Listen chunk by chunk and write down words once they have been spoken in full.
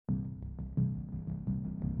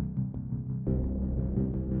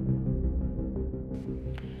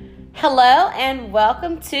Hello and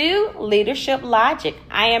welcome to Leadership Logic.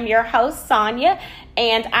 I am your host, Sonia,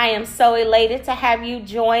 and I am so elated to have you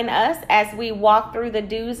join us as we walk through the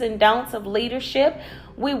do's and don'ts of leadership.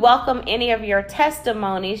 We welcome any of your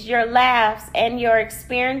testimonies, your laughs, and your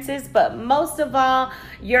experiences, but most of all,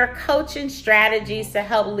 your coaching strategies to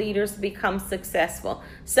help leaders become successful.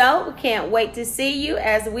 So we can't wait to see you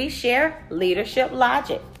as we share Leadership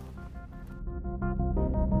Logic.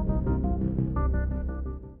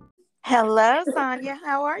 Hello, Sonia.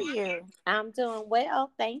 How are you? I'm doing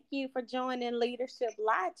well. Thank you for joining Leadership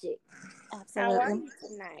Logic. How are Absolutely. you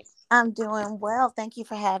tonight? I'm doing well. Thank you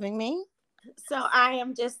for having me. So I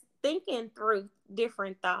am just thinking through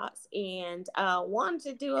different thoughts and wanted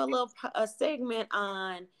to do a segment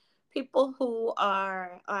on people who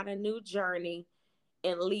are on a new journey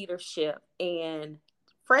in leadership and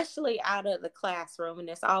freshly out of the classroom. And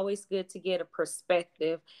it's always good to get a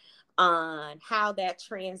perspective on how that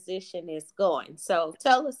transition is going. So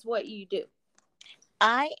tell us what you do.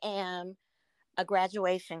 I am a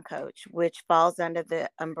graduation coach, which falls under the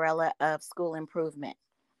umbrella of school improvement.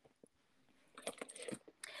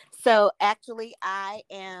 So actually, I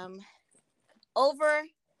am over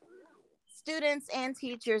students and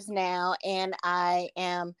teachers now, and I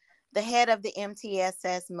am the head of the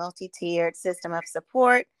MTSS multi-tiered system of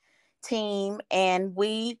support team, and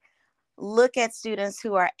we look at students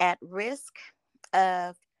who are at risk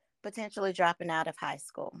of potentially dropping out of high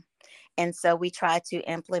school. And so we try to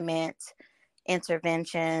implement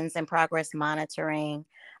interventions and progress monitoring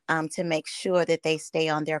to make sure that they stay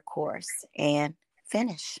on their course and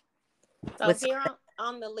finish. So With here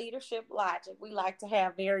on the Leadership Logic, we like to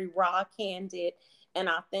have very raw, candid, and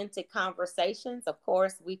authentic conversations. Of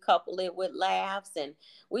course, we couple it with laughs and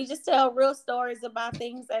we just tell real stories about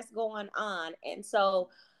things that's going on. And so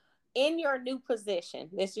in your new position,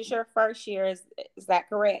 this is your first year, is that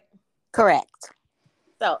correct? Correct.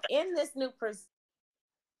 So in this new position,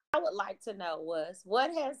 I would like to know was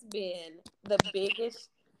what has been the biggest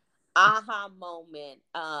aha moment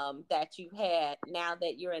that you had now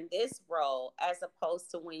that you're in this role as opposed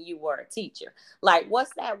to when you were a teacher? Like,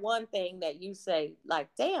 what's that one thing that you say, like,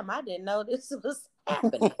 damn, I didn't know this was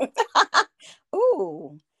happening?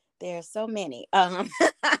 Ooh, there's so many.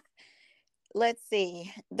 Let's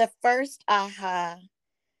see. The first aha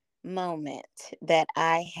moment that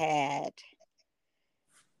I had,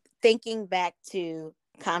 thinking back to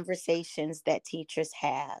conversations that teachers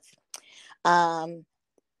have, um,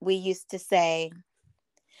 we used to say,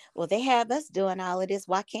 well, they have us doing all of this.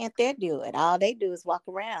 Why can't they do it? All they do is walk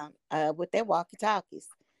around with their walkie talkies.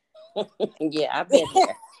 Yeah, I've been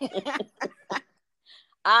there.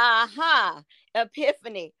 Aha,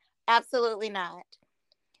 epiphany. Absolutely not.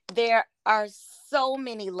 There are so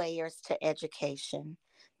many layers to education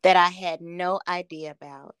that I had no idea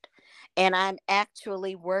about. And I'm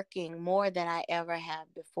actually working more than I ever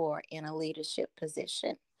have before in a leadership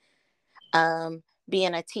position.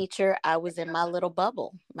 Being a teacher, I was in my little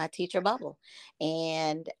bubble, my teacher bubble.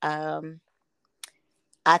 And I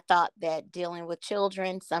thought that dealing with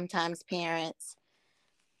children, sometimes parents,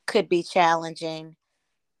 could be challenging.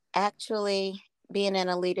 Actually, being in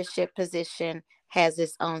a leadership position has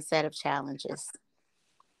its own set of challenges.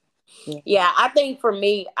 Yeah, I think for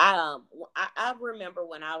me, I remember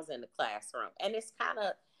when I was in the classroom, and it's kind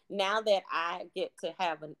of now that I get to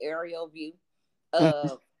have an aerial view Mm-hmm.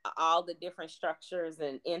 of all the different structures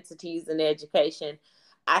and entities in education.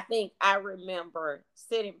 I think I remember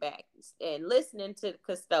sitting back and listening to the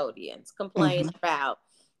custodians complain Mm-hmm. about,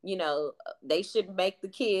 they should make the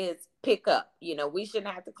kids pick up. We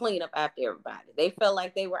shouldn't have to clean up after everybody. They felt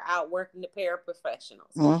like they were out working the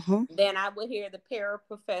paraprofessionals. Mm-hmm. Then I would hear the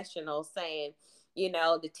paraprofessionals saying,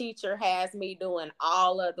 the teacher has me doing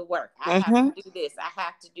all of the work. I have Mm-hmm. to do this. I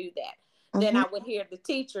have to do that. Then Mm-hmm. I would hear the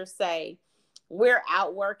teacher say, we're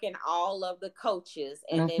outworking all of the coaches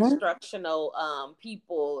and the Mm-hmm. instructional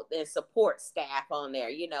people and support staff on there.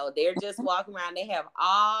 They're just walking around. They have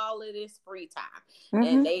all of this free time.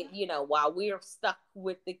 And Mm-hmm. they, while we're stuck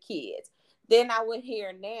with the kids. Then I would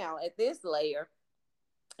hear now at this layer,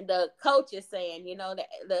 the coach is saying,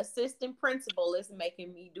 the assistant principal is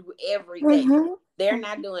making me do everything. They're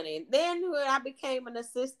not doing it. Then when I became an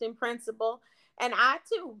assistant principal, and I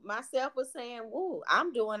too myself was saying, "Woo,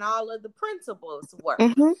 I'm doing all of the principal's work."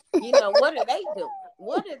 Mm-hmm. What are they doing?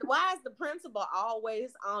 Why is the principal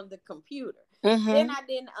always on the computer? Then Mm-hmm. I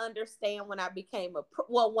didn't understand when I became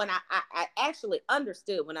when I actually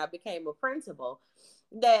understood when I became a principal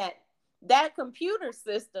that that computer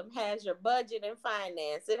system has your budget and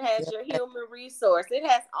finance. It has your Yeah. human resource. It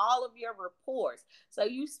has all of your reports. So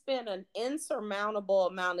you spend an insurmountable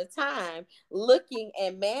amount of time looking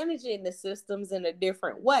and managing the systems in a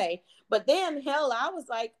different way. But then, hell, I was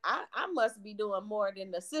like, I must be doing more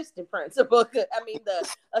than the assistant principal. I mean, the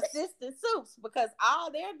assistant soups, because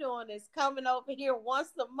all they're doing is coming over here once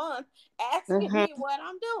a month asking Hmm. me what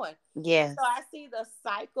I'm doing. And Yes. so I see the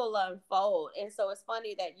cycle unfold. And so it's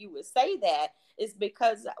funny that you would say that, is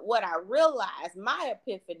because what I realized, my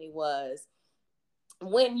epiphany was,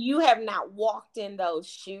 when you have not walked in those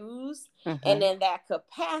shoes and Hmm. in that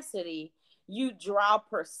capacity, you draw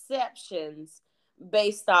perceptions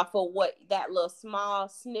based off of what that little small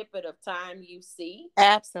snippet of time you see,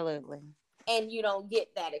 Absolutely. and you don't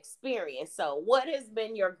get that experience. So, what has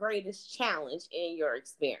been your greatest challenge in your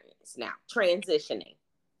experience now, transitioning?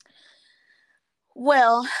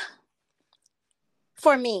 Well,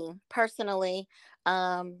 for me personally,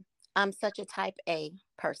 I'm such a type A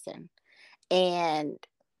person, and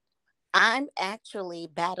I'm actually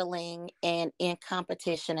battling and in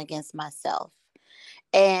competition against myself.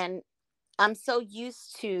 And I'm so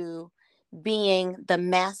used to being the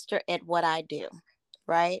master at what I do,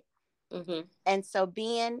 right? Mm-hmm. And so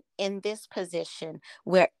being in this position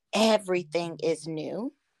where everything is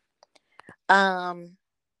new, um,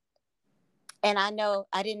 and I know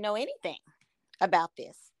I didn't know anything about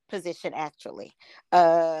this position actually.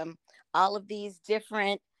 Um, all of these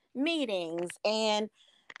different meetings and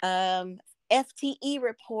um, FTE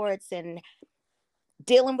reports and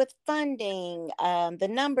dealing with funding. The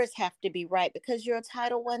numbers have to be right because you're a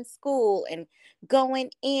Title I school, and going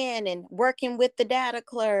in and working with the data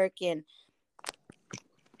clerk, and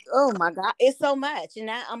oh my God, it's so much. And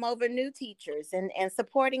now I'm over new teachers and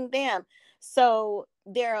supporting them. So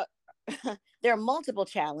there are there are multiple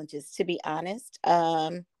challenges, to be honest.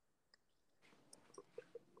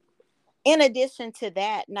 In addition to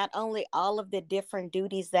that, not only all of the different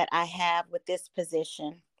duties that I have with this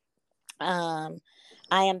position, um,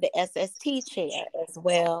 I am the SST chair as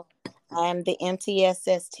well. I'm the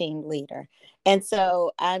MTSS team leader. And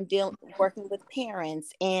so I'm working with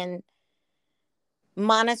parents and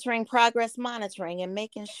monitoring progress monitoring and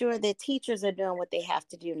making sure that teachers are doing what they have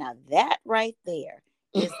to do. Now, that right there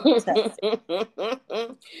is the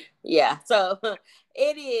tough. Yeah, so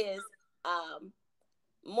it is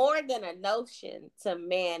more than a notion to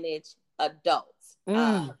manage adults.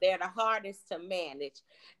 Mm, They're the hardest to manage.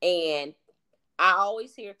 And I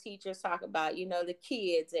always hear teachers talk about, the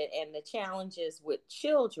kids and the challenges with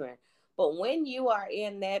children. But when you are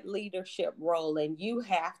in that leadership role and you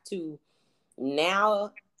have to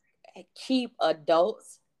now keep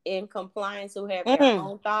adults in compliance who have their mm.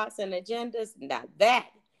 own thoughts and agendas, now that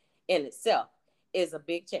in itself is a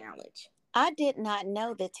big challenge. I did not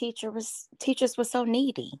know that teachers were so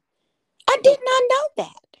needy. I did not know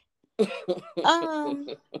that.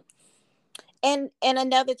 And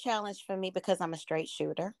another challenge for me, because I'm a straight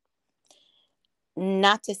shooter.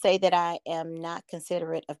 Not to say that I am not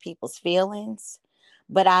considerate of people's feelings,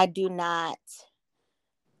 but I do not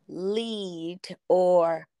lead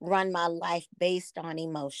or run my life based on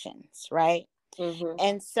emotions, right? Mm-hmm.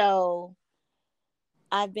 And so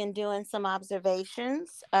I've been doing some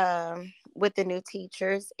observations with the new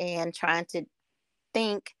teachers and trying to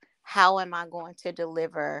think, how am I going to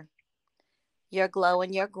deliver your glow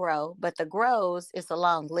and your grow? But the grows is a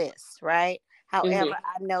long list, right? However,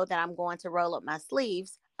 Mm-hmm. I know that I'm going to roll up my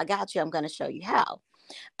sleeves. I got you. I'm going to show you how.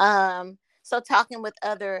 So talking with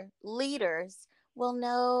other leaders, well,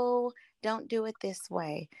 no, don't do it this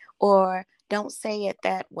way, or don't say it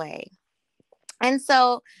that way. And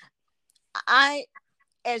so I,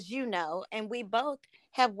 as you know, and we both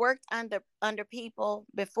have worked under people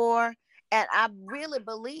before, and I really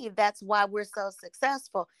believe that's why we're so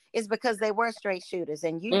successful, is because they were straight shooters,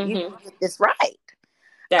 and you Mm-hmm. did this right.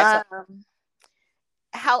 That's right. Um,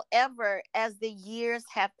 However, as the years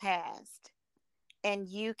have passed, and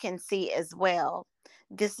you can see as well,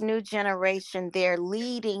 this new generation, they're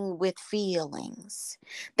leading with feelings.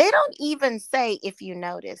 They don't even say, if you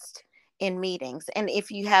noticed in meetings, and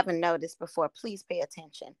if you haven't noticed before, please pay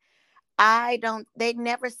attention. They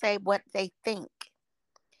never say what they think.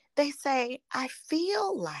 They say, I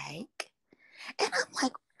feel like, and I'm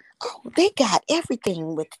like, oh, they got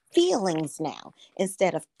everything with feelings now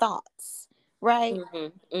instead of thoughts, right?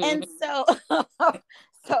 Mm-hmm. And Mm-hmm. so,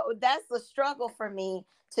 so that's a struggle for me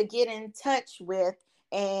to get in touch with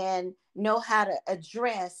and know how to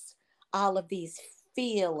address all of these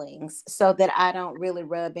feelings so that I don't really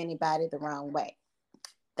rub anybody the wrong way.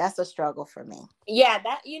 That's a struggle for me. Yeah,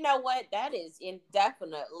 that, you know what, that is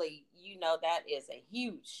indefinitely, that is a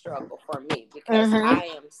huge struggle for me because Mm-hmm. I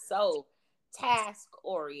am so task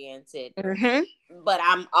oriented, Mm-hmm. but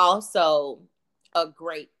I'm also a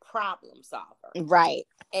great problem solver. Right.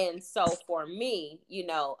 And so for me,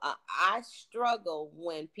 I struggle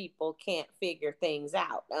when people can't figure things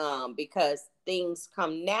out, because things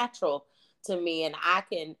come natural to me, and I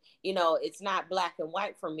can, it's not black and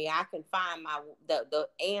white for me. I can find the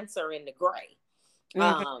answer in the gray,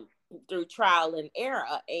 Mm-hmm. um, through trial and error,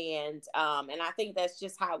 and I think that's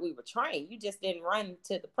just how we were trained. You just didn't run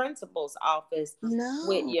to the principal's office with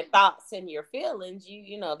No. your thoughts and your feelings.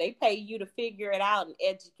 They pay you to figure it out and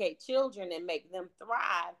educate children and make them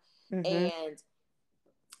thrive. Mm-hmm. And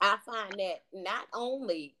I find that not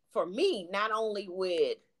only for me, not only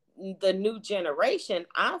with the new generation,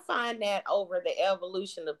 I find that over the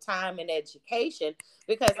evolution of time and education,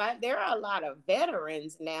 because there are a lot of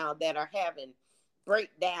veterans now that are having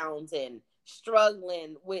breakdowns and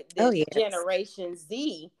struggling with Oh, this yes. Generation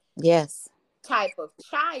Z Yes. type of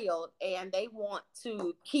child, and they want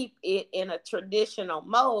to keep it in a traditional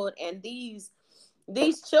mode. And these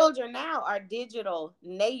children now are digital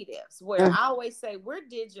natives, where I always say we're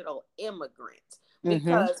digital immigrants Mm-hmm.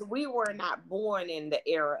 because we were not born in the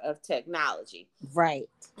era of technology. Right.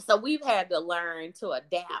 So we've had to learn to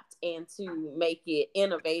adapt and to make it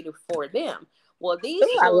innovative for them. Well, these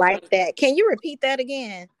Oh, I children, like that. Can you repeat that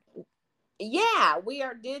again? yeah, we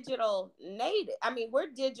are digital native. I mean, we're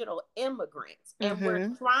digital immigrants, and we're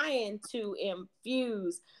Mm-hmm. trying to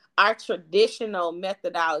infuse our traditional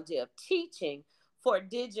methodology of teaching for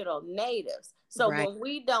digital natives. So Right. when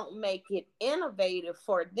we don't make it innovative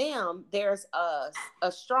for them, there's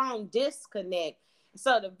a strong disconnect.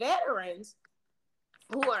 So the veterans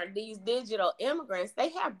who are these digital immigrants, they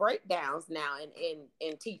have breakdowns now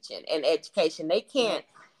in teaching and education. They can't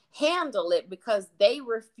handle it because they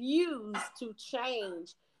refuse to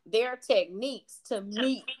change their techniques to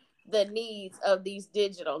meet the needs of these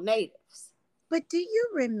digital natives. But do you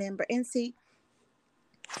remember? And see,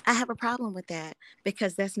 I have a problem with that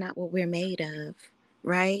because that's not what we're made of,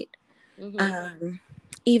 right? Mm-hmm. Um,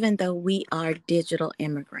 Even though we are digital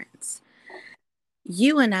immigrants,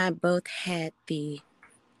 you and I both had the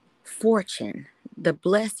fortune, the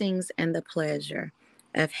blessings, and the pleasure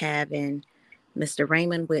of having Mr.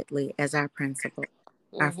 Raymond Whitley as our principal,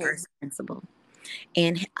 our Mm-hmm. first principal.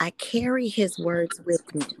 And I carry his words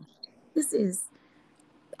with me. This is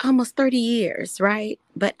almost 30 years, right?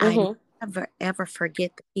 But I Mm-hmm. never, ever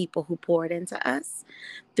forget the people who poured into us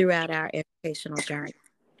throughout our educational journey.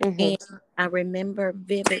 And Mm-hmm. I remember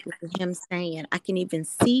vividly him saying, I can even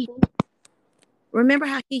see, remember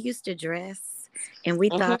how he used to dress? And we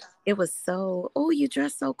Mm-hmm. thought it was so, oh, you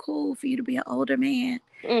dress so cool for you to be an older man.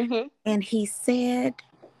 Mm-hmm. And he said,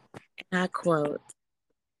 and I quote,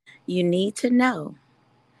 you need to know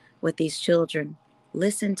what these children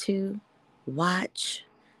listen to, watch,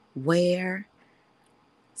 wear,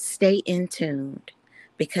 stay in tuned,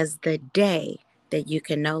 because the day that you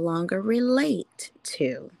can no longer relate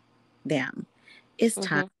to them, it's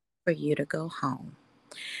time Mm-hmm. for you to go home.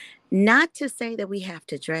 Not to say that we have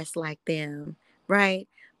to dress like them, right?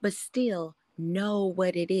 But still know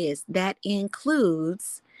what it is. That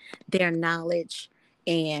includes their knowledge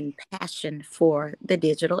and passion for the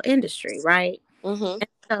digital industry, right? Mm-hmm.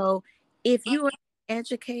 So if you are an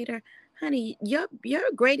educator, honey, your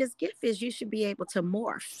greatest gift is you should be able to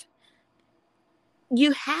morph.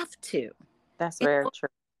 You have to. That's very true.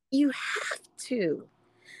 You have to.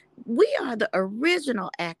 We are the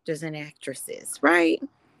original actors and actresses, right?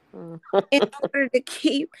 Mm-hmm. In order to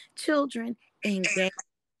keep children engaged,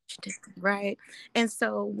 right? And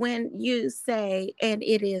so when you say, and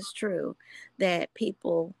it is true, that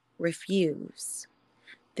people refuse,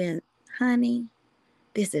 then, honey,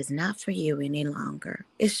 this is not for you any longer.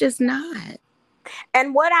 It's just not.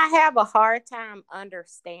 And what I have a hard time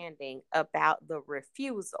understanding about the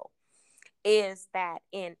refusal is that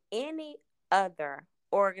in any other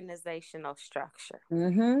organizational structure,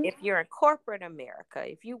 Mm-hmm. if you're in corporate America,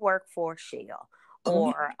 if you work for Shell Mm-hmm.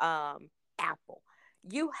 or Apple,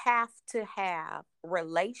 you have to have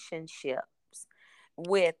relationships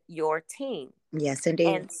with your team. Yes, indeed.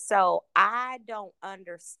 And so I don't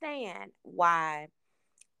understand why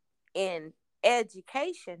in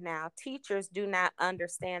education now teachers do not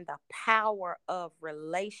understand the power of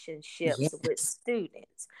relationships with Yes.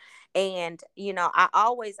 students. And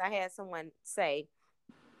I had someone say,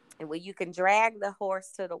 well, you can drag the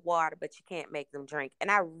horse to the water but you can't make them drink.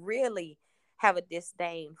 And I really have a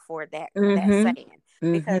disdain for that Mm-hmm. saying,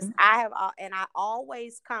 because Mm-hmm. I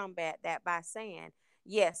always combat that by saying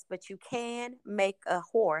Yes, but you can make a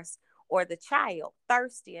horse or the child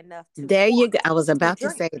thirsty enough to There you want go. I was to about to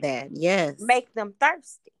drink. say that. Yes. Make them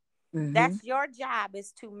thirsty. Mm-hmm. That's your job,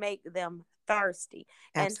 is to make them thirsty.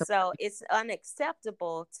 And so Absolutely. it's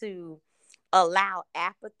unacceptable to allow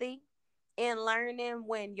apathy in learning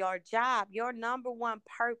when your job, your number one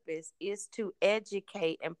purpose is to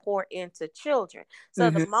educate and pour into children. So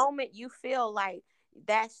the Mm-hmm. moment you feel like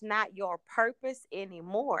that's not your purpose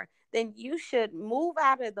anymore, then you should move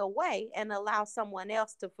out of the way and allow someone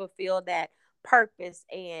else to fulfill that purpose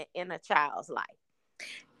in a child's life.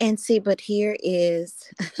 And see, but here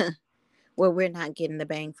is where we're not getting the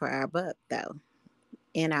bang for our buck, though,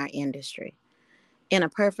 in our industry. In a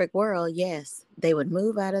perfect world, yes, they would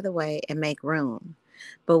move out of the way and make room.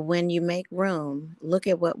 But when you make room, look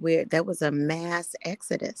at that was a mass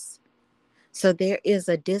exodus. So there is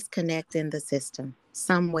a disconnect in the system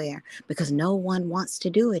somewhere because no one wants to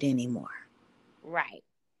do it anymore. Right.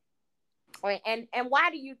 And why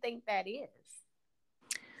do you think that is?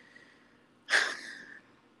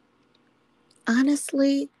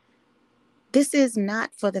 Honestly, this is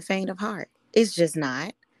not for the faint of heart. It's just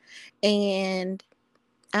not. And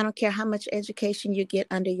I don't care how much education you get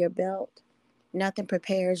under your belt, nothing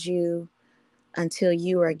prepares you until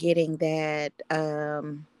you are getting that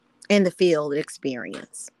in the field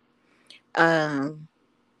experience. Um,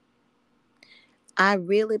 I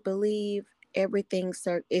really believe everything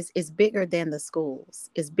is bigger than the schools.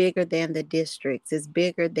 It's bigger than the districts. It's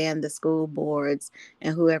bigger than the school boards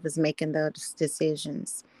and whoever's making those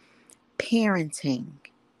decisions. Parenting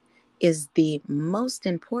is the most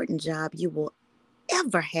important job you will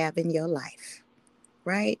ever have in your life,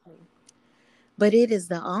 right? But it is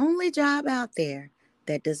the only job out there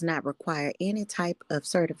that does not require any type of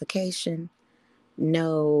certification,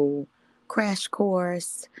 no crash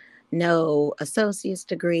course, no associate's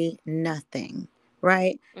degree, nothing,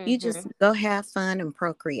 right? You just Mm-hmm. go have fun and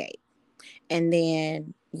procreate. And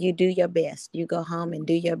then you do your best. You go home and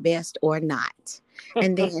do your best or not.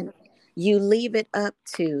 And then you leave it up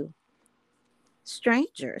to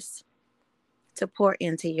strangers to pour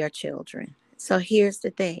into your children. So here's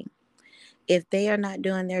the thing, if they are not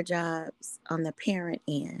doing their jobs on the parent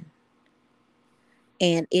end,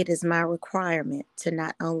 and it is my requirement to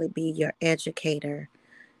not only be your educator,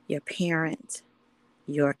 your parent,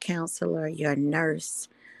 your counselor, your nurse,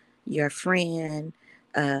 your friend,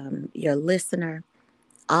 your listener,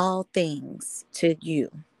 all things to you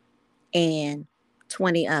and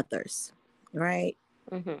 20 others, right?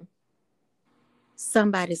 Mm-hmm.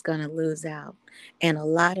 Somebody's going to lose out. And a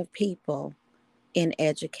lot of people in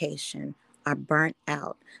education are burnt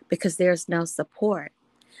out because there's no support.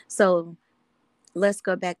 So let's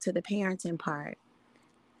go back to the parenting part.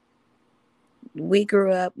 We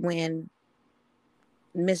grew up when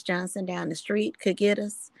Miss Johnson down the street could get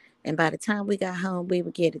us, and by the time we got home, we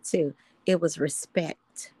would get it too. It was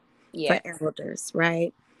respect for Yes. elders,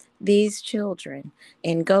 right? These children,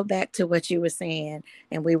 and go back to what you were saying,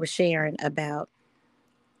 and we were sharing about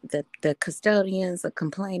the custodians are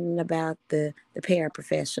complaining about the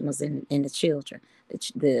paraprofessionals and the children.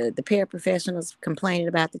 The paraprofessionals complaining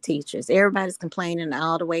about the teachers. Everybody's complaining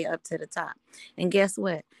all the way up to the top. And guess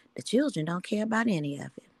what? The children don't care about any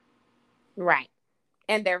of it. Right.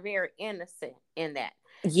 And they're very innocent in that.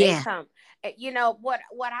 They Yeah. come, what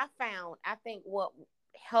I found, I think what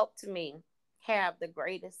helped me have the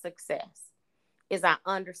greatest success is I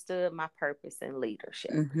understood my purpose in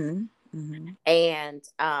leadership. Mm-hmm. Mm-hmm. And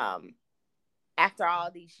after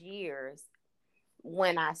all these years,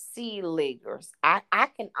 when I see leaders, I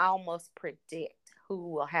can almost predict who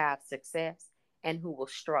will have success and who will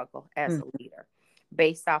struggle as a Mm-hmm. leader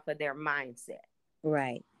based off of their mindset.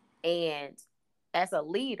 Right. And as a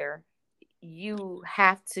leader, you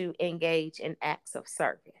have to engage in acts of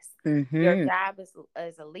service. Your Mm-hmm. job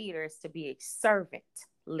as a leader is to be a servant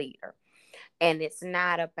leader. And it's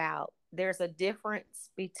not about, there's a difference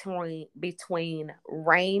between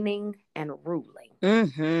reigning and ruling.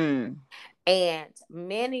 Mm-hmm. And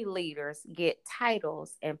many leaders get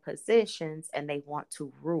titles and positions and they want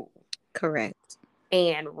to rule. Correct.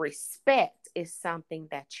 And respect is something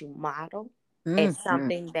that you model, it's Mm-hmm.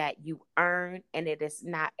 something that you earn, and it is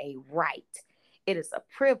not a right. It is a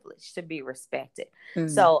privilege to be respected. Mm-hmm.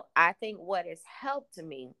 So I think what has helped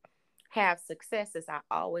me have success is I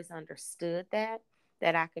always understood that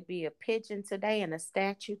I could be a pigeon today and a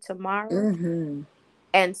statue tomorrow. Mm-hmm.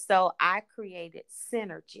 And so I created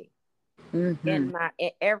synergy Mm-hmm. in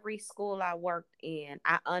every school I worked in.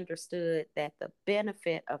 I understood that the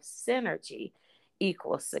benefit of synergy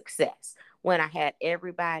equals success when I had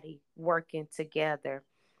everybody working together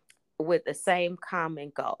with the same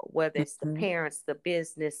common goal, whether it's the Mhm. parents, the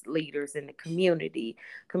business leaders in the community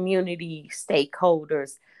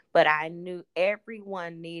stakeholders. But I knew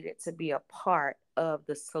everyone needed to be a part of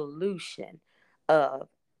the solution of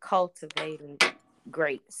cultivating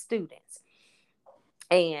great students.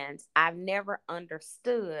 And I've never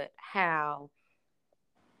understood how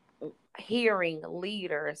hearing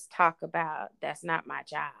leaders talk about that's not my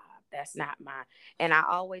job, that's not my, and I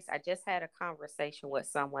just had a conversation with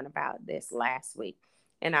someone about this last week,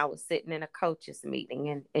 and I was sitting in a coaches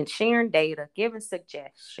meeting and sharing data, giving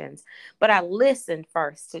suggestions, but I listened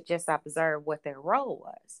first to just observe what their role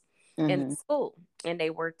was in the Mhm. school, and they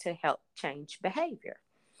were to help change behavior.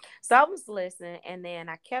 So I was listening, and then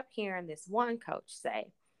I kept hearing this one coach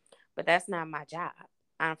say, but that's not my job.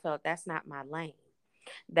 I felt that's not my lane.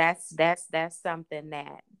 That's something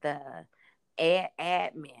that the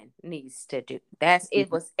admin needs to do. It Mhm.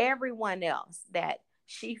 was everyone else that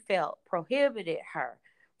she felt prohibited her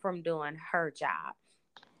from doing her job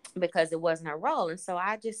because it wasn't her role. And so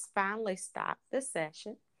I just finally stopped the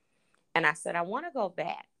session and I said, I want to go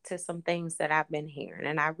back to some things that I've been hearing.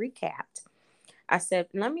 And I recapped. I said,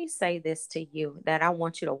 let me say this to you that I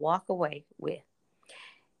want you to walk away with.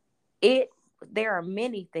 There are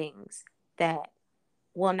many things that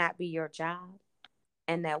will not be your job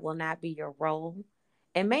and that will not be your role.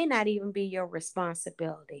 It may not even be your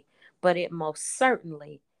responsibility, but it most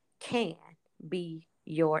certainly can be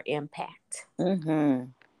your impact.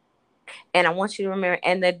 Mhm. And I want you to remember,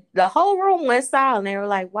 and the whole room went silent. They were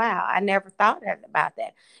like, wow, I never thought about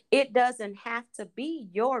that. It doesn't have to be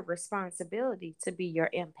your responsibility to be your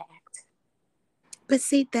impact. But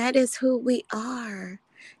see, that is who we are.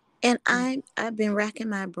 And I've been racking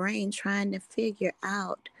my brain trying to figure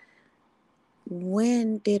out,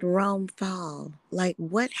 when did Rome fall? Like,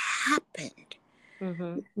 what happened?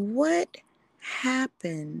 Mm-hmm. What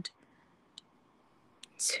happened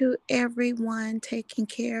to everyone taking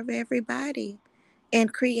care of everybody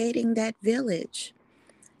and creating that village?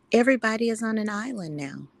 Everybody is on an island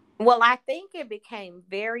now. Well, I think it became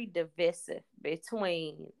very divisive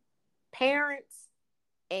between parents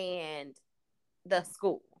and the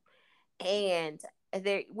school. And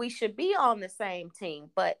we should be on the same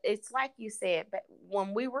team, but it's like you said, but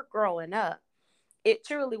when we were growing up, it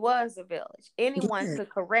truly was a village. Anyone Yes. could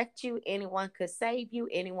correct you, anyone could save you,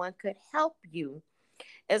 anyone could help you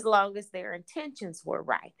as long as their intentions were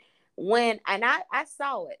right. I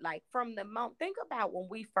saw it like from the moment. Think about when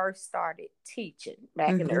we first started teaching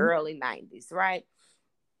back in the Mm-hmm. early 90s, right?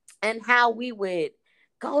 And how we would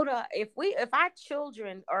go to, if our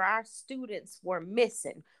children or our students were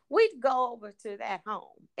missing, we'd go over to that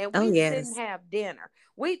home and Oh, we'd sit and yes. have dinner.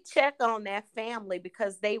 We'd check on that family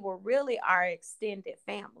because they were really our extended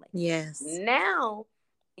family. Yes. Now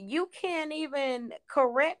you can't even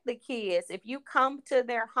correct the kids if you come to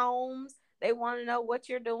their homes. They want to know what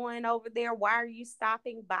you're doing over there. Why are you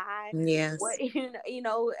stopping by? What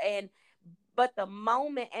Yes. and but the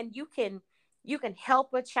moment, and you can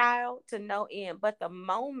help a child to no end, but the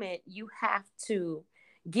moment you have to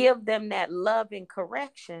give them that love and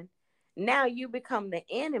correction, now you become the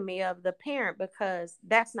enemy of the parent because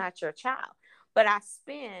that's not your child. But I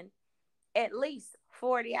spend at least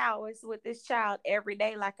 40 hours with this child every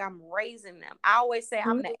day like I'm raising them. I always say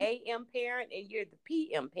I'm the Mhm. AM parent and you're the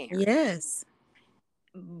PM parent. Yes.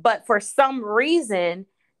 But for some reason,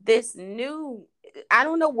 this new, I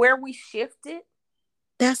don't know where we shifted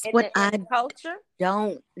That's in what the I culture.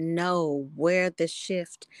 don't know, where the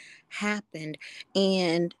shift happened.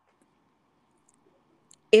 And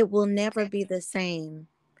it will never be the same,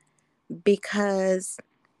 because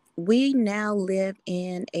we now live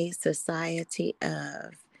in a society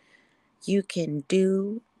of, you can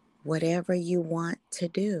do whatever you want to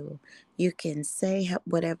do. You can say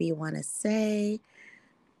whatever you want to say,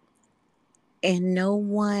 and no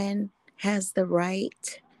one has the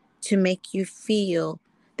right to make you feel.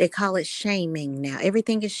 They call it shaming now.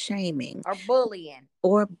 Everything is shaming Or bullying.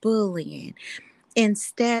 or bullying,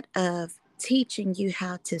 instead of teaching you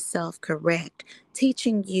how to self-correct,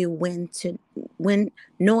 teaching you when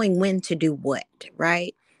knowing when to do what,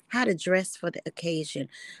 right? How to dress for the occasion,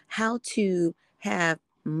 how to have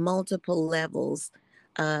multiple levels,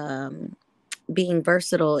 um, being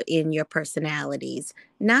versatile in your personalities.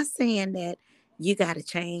 Not saying that you got to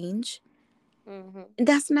change. Hmm.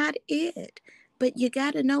 That's not it. But you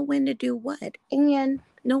got to know when to do what. And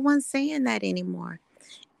no one's saying that anymore.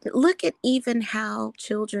 Look at even how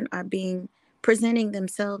children are being presenting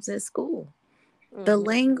themselves at school. The Hmm.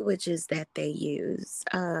 languages that they use.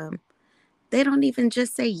 They don't even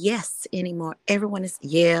just say yes anymore. Everyone is,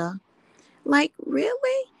 yeah. Like,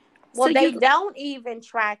 really? So Well, they you, don't even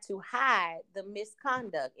try to hide the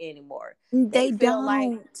misconduct anymore. They they feel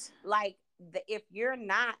don't. like if you're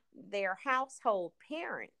not their household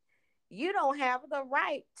parent, you don't have the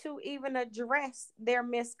right to even address their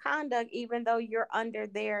misconduct, even though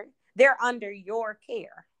they're under your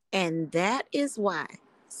care. And that is why,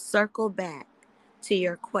 circle back to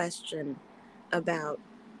your question about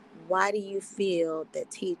why do you feel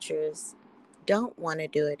that teachers don't want to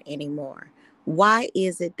do it anymore? Why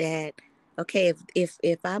is it that, okay,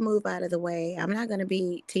 if I move out of the way, I'm not going to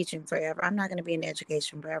be teaching forever. I'm not going to be in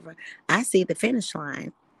education forever. I see the finish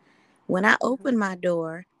line. When I Mhm. open my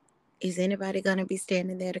door, is anybody going to be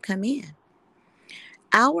standing there to come in?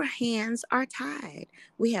 Our hands are tied.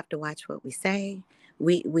 We have to watch what we say.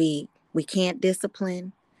 We can't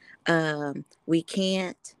discipline. We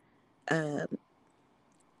can't um,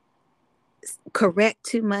 correct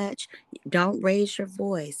too much. Don't raise your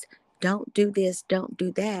voice. Don't do this. Don't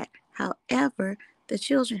do that. However, the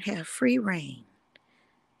children have free reign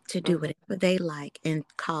to do Mhm. whatever they like and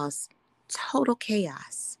cause total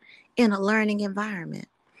chaos in a learning environment.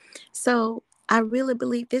 So I really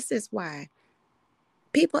believe this is why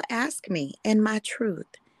people ask me, and my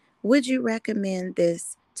truth, would you recommend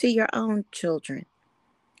this to your own children?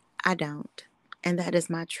 I don't. And that is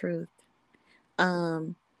my truth.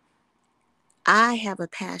 Um, I have a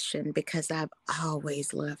passion because I've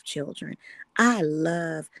always loved children. I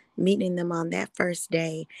love meeting them on that first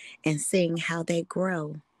day and seeing how they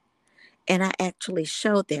grow. And I actually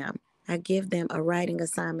show them. I give them a writing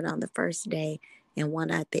assignment on the first day and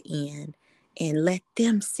one at the end and let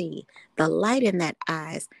them see the light in that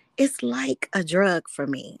eyes. It's like a drug for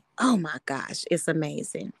me. Oh my gosh, it's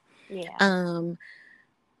amazing. Yeah. Um,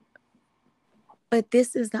 but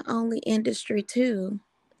this is the only industry too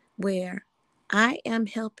where I am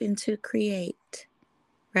helping to create,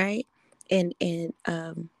 right? And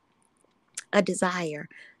a desire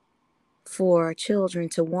for children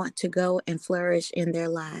to want to go and flourish in their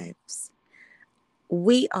lives.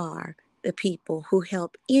 We are the people who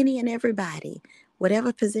help any and everybody,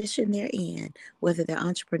 whatever position they're in, whether they're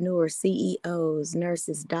entrepreneurs, CEOs,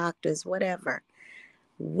 nurses, doctors, whatever.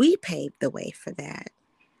 We paved the way for that.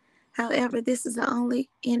 However, this is the only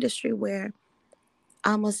industry where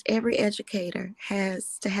almost every educator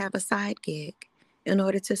has to have a side gig in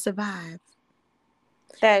order to survive.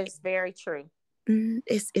 That is very true.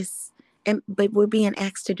 It's and but we're being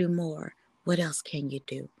asked to do more. What else can you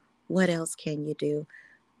do? What else can you do?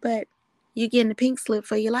 But you getting the pink slip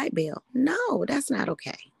for your light bill. No, that's not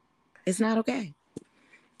okay. It's not okay.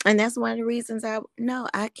 And that's one of the reasons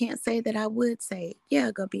I can't say that I would say,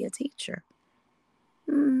 yeah, go be a teacher.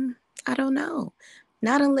 Mm, I don't know.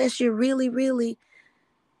 Not unless you're really, really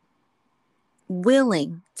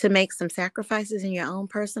willing to make some sacrifices in your own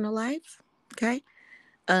personal life. Okay.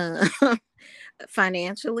 Uh,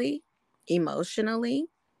 financially, emotionally,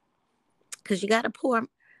 because you got to pour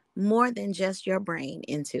more than just your brain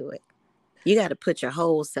into it. You got to put your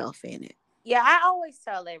whole self in it. Yeah, I always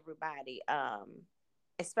tell everybody,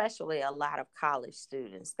 especially a lot of college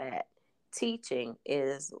students, that teaching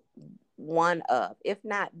is one of, if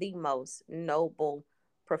not the most noble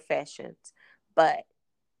professions. But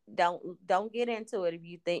don't get into it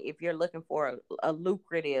if you're looking for a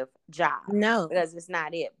lucrative job, No. because it's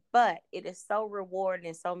not it. But it is so rewarding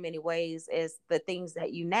in so many ways as the things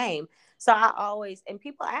that you name. So I always, and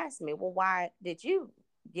people ask me, well, why did you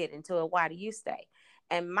get into it? Why do you stay?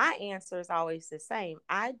 And my answer is always the same.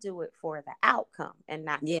 I do it for the outcome and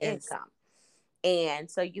not the Yes. income. And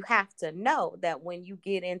so you have to know that when you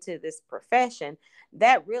get into this profession,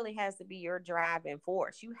 that really has to be your driving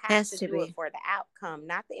force. You have Has to to do it be. for the outcome,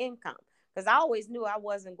 not the income. Because I always knew I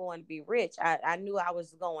wasn't going to be rich. I knew I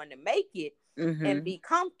was going to make it and Mm-hmm. be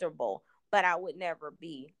comfortable, but I would never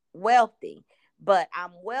be wealthy. But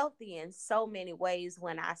I'm wealthy in so many ways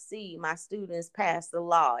when I see my students pass the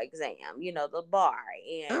law exam, the bar,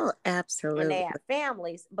 Oh, and they absolutely. have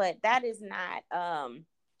families. But that is not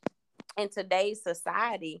in today's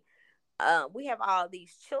society. We have all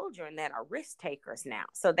these children that are risk takers now,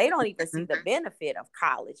 so they don't even see Mhm. the benefit of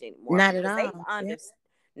college anymore Not at because all. Yep.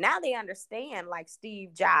 now they understand, like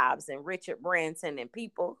Steve Jobs and Richard Branson and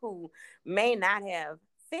people who may not have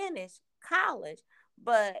finished college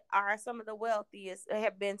but are some of the wealthiest,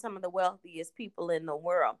 have been some of the wealthiest people in the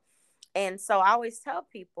world. And so I always tell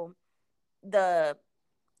people the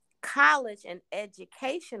college and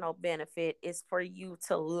educational benefit is for you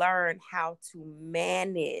to learn how to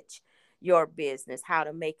manage your business, how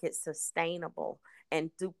to make it sustainable and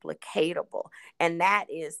duplicatable. And that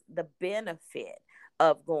is the benefit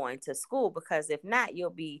of going to school, because if not, you'll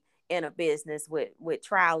be in a business with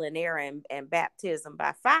trial and error and baptism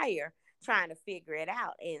by fire, trying to figure it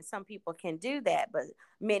out. And some people can do that, but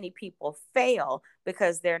many people fail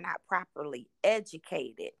because they're not properly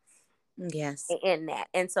educated. Yes. In that.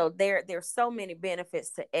 And so there's so many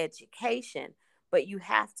benefits to education, but you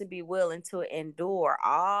have to be willing to endure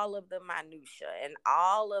all of the minutia and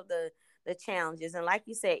all of the challenges. And like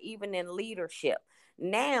you said, even in leadership,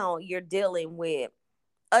 now you're dealing with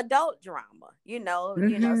adult drama.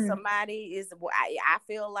 Mm-hmm. Somebody is, I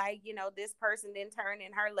feel like, this person didn't turn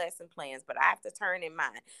in her lesson plans, but I have to turn in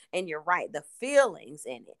mine. And you're right, the feelings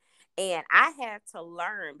in it. And I had to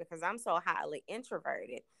learn, because I'm so highly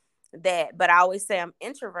introverted, but I always say I'm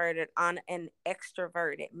introverted on an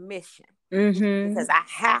extroverted mission, Mm-hmm. because I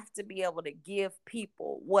have to be able to give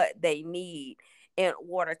people what they need in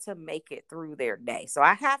order to make it through their day. So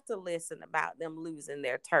I have to listen about them losing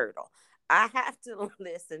their turtle. I have to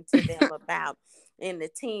listen to them about in the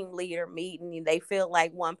team leader meeting, they feel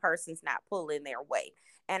like one person's not pulling their weight.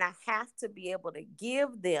 And I have to be able to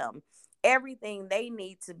give them everything they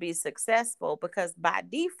need to be successful, because by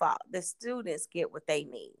default, the students get what they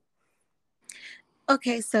need.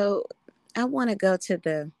 Okay, so I want to go to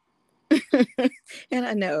the, and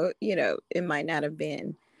I know, it might not have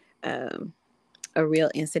been um, a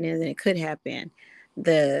real incident, and it could have been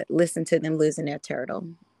the listen to them losing their turtle.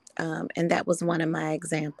 And that was one of my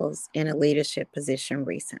examples in a leadership position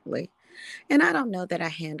recently. And I don't know that I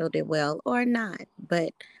handled it well or not,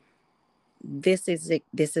 but this is it.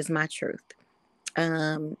 This is my truth.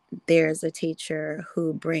 There's a teacher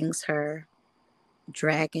who brings her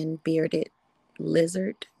dragon bearded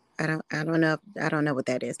lizard. I don't know what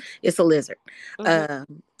that is. It's a lizard.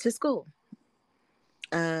 Mm-hmm. To school.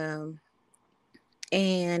 Um,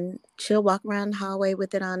 and she'll walk around the hallway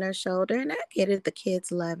with it on her shoulder, and I get it. The kids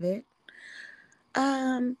love it.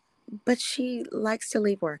 Um, but she likes to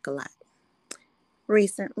leave work a lot.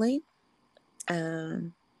 Recently,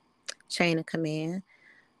 um, chain of command.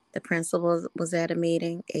 The principal was at a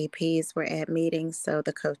meeting. APs were at meetings, so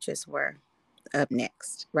the coaches were up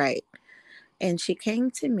next, right? And she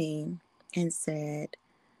came to me and said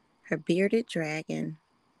her bearded dragon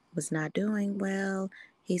was not doing well.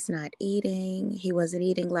 He's not eating. He wasn't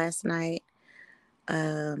eating last night.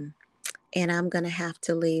 Um, and I'm going to have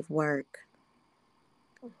to leave work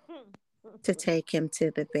to take him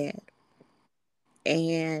to the bed.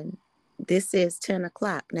 And this is 10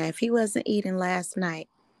 o'clock. Now, if he wasn't eating last night,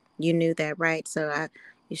 you knew that, right? So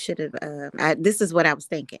you should have, this is what I was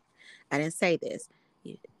thinking. I didn't say this.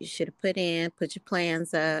 You should have put your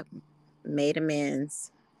plans up, made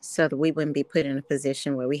amends so that we wouldn't be put in a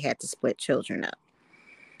position where we had to split children up.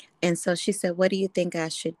 And so she said, what do you think I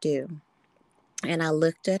should do? And I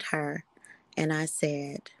looked at her and I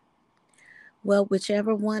said, well,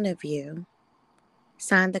 whichever one of you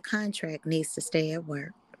signed the contract needs to stay at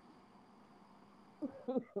work.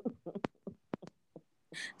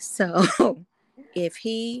 So if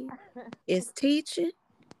he is teaching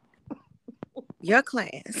your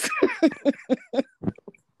class,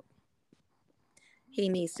 he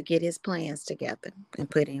needs to get his plans together and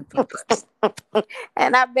put in place.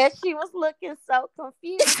 And I bet she was looking so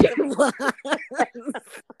confused.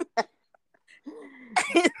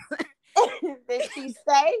 Did she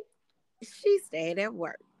stay? She stayed at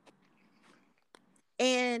work.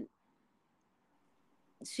 And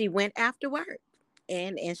she went after work.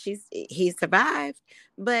 And he survived.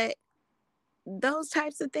 But those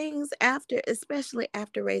types of things, especially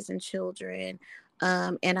after raising children,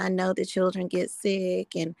 and I know the children get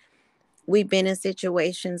sick, and we've been in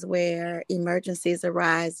situations where emergencies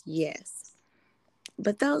arise, yes.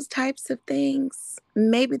 But those types of things,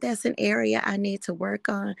 maybe that's an area I need to work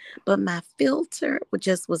on. But my filter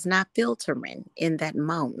just was not filtering in that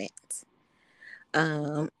moment.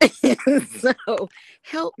 So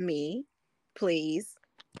help me, please,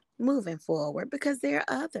 moving forward, because there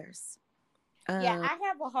are others. Yeah, I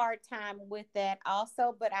have a hard time with that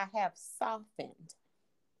also, but I have softened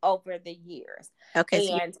over the years. Okay,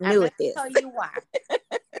 so And you're I'm new going at to this. tell you why.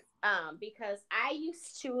 Because I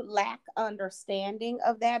used to lack understanding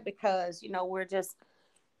of that, because, we're just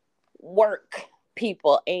work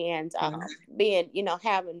people, and being,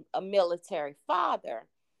 having a military father,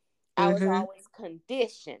 I was Mm-hmm. always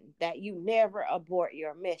conditioned that you never abort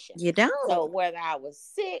your mission. You don't. So whether I was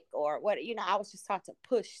sick or what, I was just taught to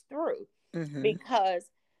push through, Mm-hmm. because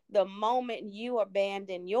the moment you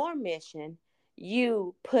abandon your mission,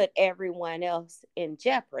 you put everyone else in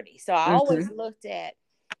jeopardy. So I always Mm-hmm. looked at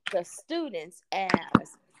the students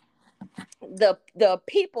as the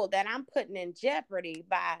people that I'm putting in jeopardy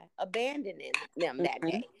by abandoning them that Mm-hmm.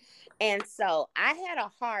 day. And so I had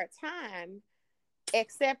a hard time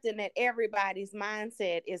accepting that everybody's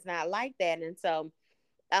mindset is not like that. And so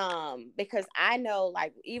because I know,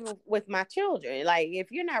 like, even with my children, like,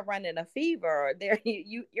 if you're not running a fever, there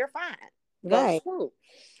you're fine, go to Right. school.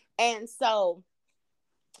 And so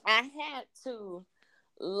I had to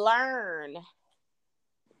learn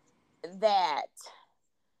that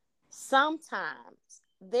sometimes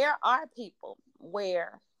there are people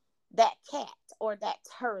where that cat or that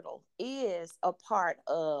turtle is a part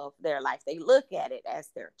of their life. They look at it as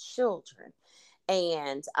their children.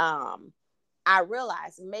 And I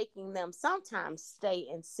realize making them sometimes stay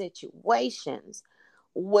in situations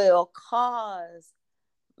will cause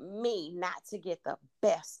me not to get the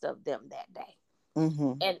best of them that day.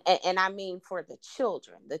 Mm-hmm. And I mean, for the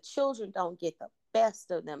children don't get the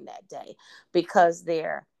best of them that day because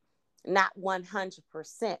they're not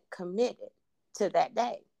 100% committed to that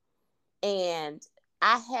day. And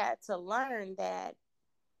I had to learn that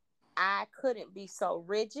I couldn't be so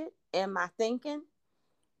rigid in my thinking.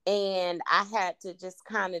 And I had to just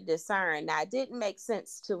kind of discern. Now, it didn't make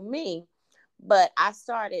sense to me, but I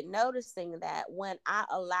started noticing that when I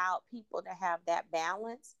allowed people to have that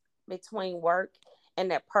balance between work and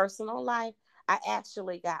their personal life, I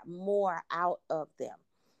actually got more out of them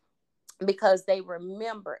because they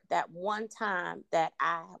remembered that one time that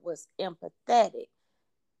I was empathetic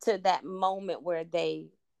to that moment where they,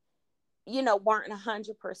 weren't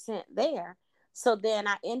 100% there. So then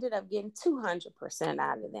I ended up getting 200%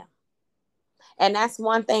 out of them. And that's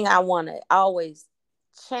one thing I want to always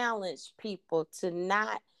challenge people to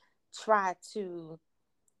not try to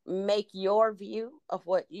make your view of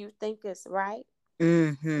what you think is right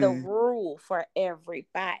the Mm-hmm. rule for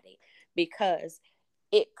everybody, because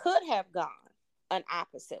it could have gone an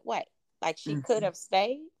opposite way. Like, she could Mm-hmm. have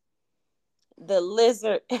stayed, the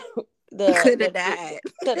lizard Could have died.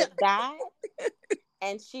 could have died,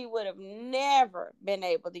 and she would have never been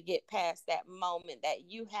able to get past that moment that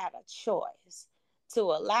you had a choice to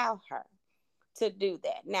allow her to do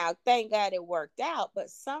that. Now, thank God it worked out, but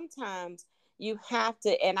sometimes you have to,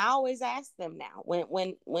 and I always ask them now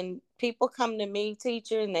when people come to me,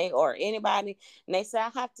 teacher, and they or anybody, and they say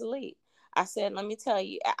I have to leave. I said, let me tell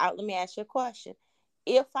you, let me ask you a question.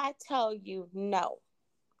 If I tell you no,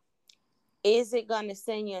 is it going to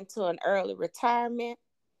send you into an early retirement,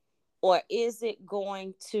 or is it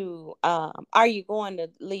going to are you going to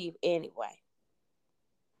leave anyway?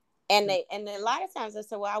 And a lot of times I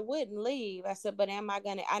said, well, I wouldn't leave. I said, but am I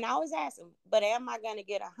gonna, and I always ask them, but am I gonna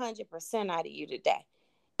get 100% out of you today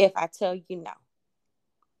if I tell you no?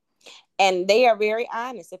 And they are very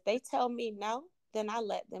honest. If they tell me no, then I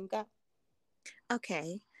let them go.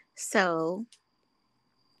 Okay. So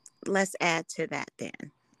let's add to that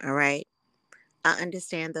then. All right. I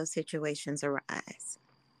understand those situations arise.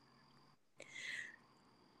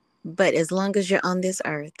 But as long as you're on this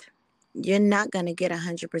earth, you're not going to get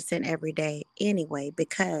 100% every day anyway,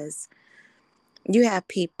 because you have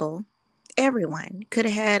people, everyone could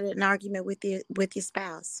have had an argument with your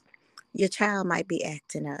spouse. Your child might be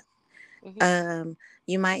acting up. Mm-hmm. Um,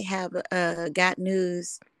 you might have got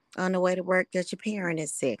news on the way to work that your parent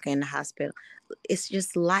is sick in the hospital. It's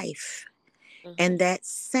just life. Mm-hmm. And that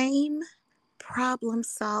same problem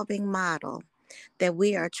solving model that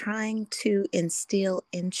we are trying to instill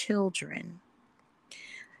in children,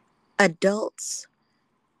 adults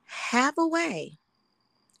have a way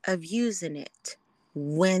of using it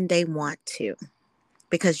when they want to,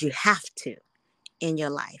 because you have to in your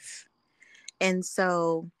life. And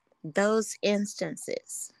so, those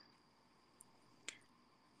instances,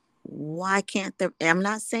 why can't I'm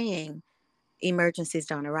not saying emergencies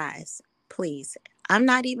don't arise. Please. I'm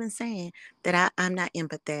not even saying that I'm not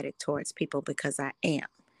empathetic towards people, because I am,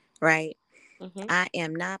 right? Mm-hmm. I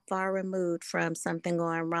am not far removed from something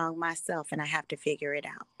going wrong myself, and I have to figure it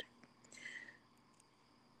out.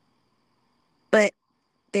 But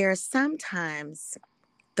there are sometimes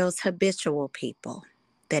those habitual people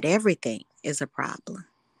that everything is a problem.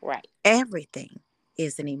 Right. Everything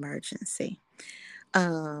is an emergency.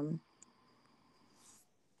 Um,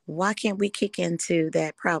 why can't we kick into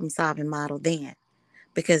that problem solving model then?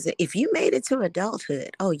 Because if you made it to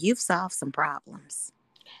adulthood, oh, you've solved some problems.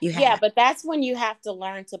 You Yeah, have. but that's when you have to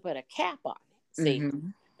learn to put a cap on it. See, Mm-hmm.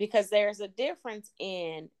 because there's a difference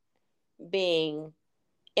in being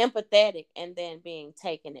empathetic and then being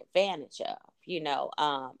taken advantage of,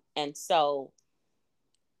 and so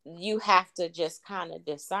you have to just kind of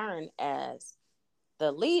discern as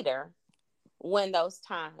the leader when those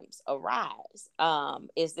times arise.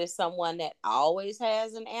 Is this someone that always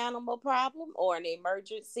has an animal problem or an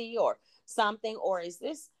emergency or something, or is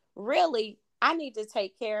this really I need to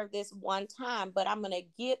take care of this one time, but I'm going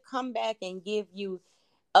to come back and give you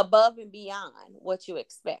above and beyond what you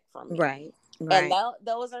expect from me. Right. And Right.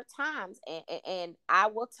 those are times, and I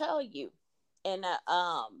will tell you, and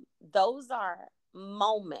those are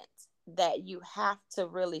moments that you have to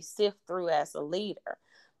really sift through as a leader,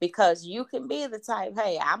 because you can be the type,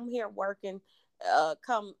 hey, I'm here working,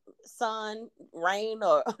 come sun, rain,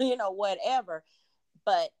 or whatever,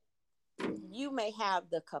 but you may have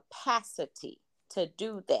the capacity to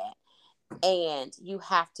do that, and you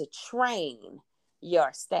have to train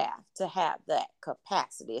your staff to have that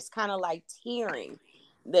capacity. It's kind of like tiering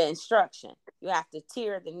the instruction. You have to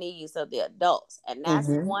tier the needs of the adults, and that's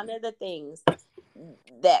Mm-hmm. one of the things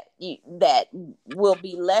that will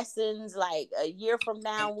be lessons. Like a year from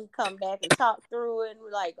now, we come back and talk through it, and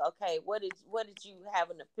we're like, okay, what did you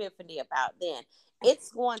have an epiphany about then?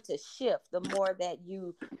 It's going to shift the more that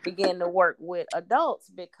you begin to work with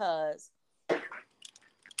adults, because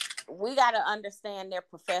we got to understand their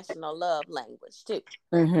professional love language too.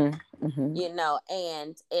 Mm-hmm. Mm-hmm.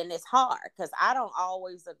 And it's hard because I don't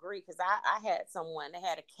always agree, because I had someone that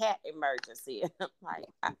had a cat emergency, and I'm like,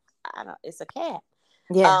 I don't, it's a cat.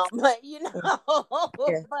 Yeah. But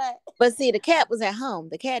Yeah. but But see, the cat was at home.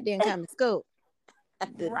 The cat didn't come to school.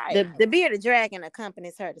 The right. the, the bearded dragon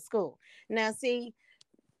accompanies her to school. Now, see,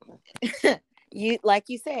 you like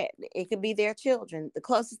you said, it could be their children, the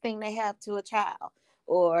closest thing they have to a child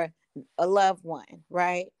or a loved one,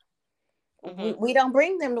 right? We, Hmm. we don't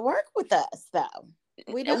bring them to work with us, though.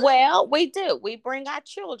 We don't. Well, we do. We bring our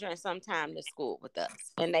children sometime to school with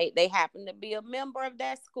us, and they happen to be a member of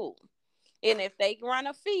that school. And if they run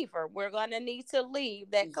a fever, we're going to need to leave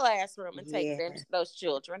that classroom and take Yeah, those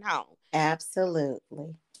children home.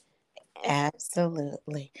 absolutely.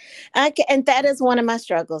 Absolutely. And that is one of my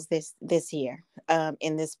struggles this year,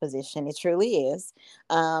 in this position. It truly is.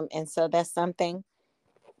 And so that's something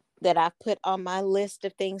that I've put on my list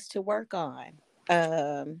of things to work on.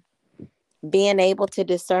 Um, Being able to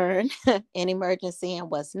discern an emergency and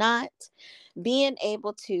what's not, being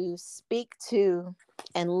able to speak to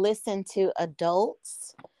and listen to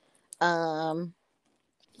adults, um,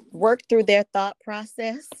 work through their thought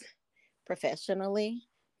process professionally,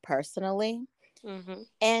 personally, Hmm.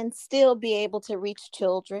 and still be able to reach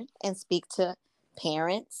children and speak to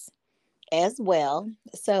parents as well.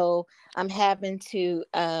 So I'm having to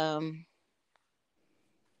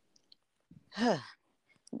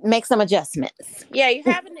make some adjustments. Yeah,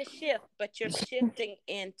 you're having to shift, but you're shifting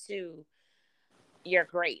into your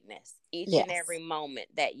greatness each and Yes. every moment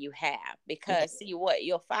that you have. Yeah. Because see, what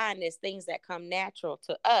you'll find is things that come natural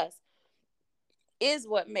to us is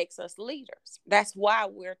what makes us leaders. That's why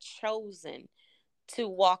we're chosen to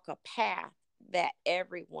walk a path that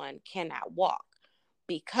everyone cannot walk,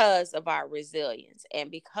 because of our resilience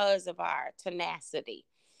and because of our tenacity,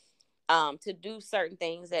 to do certain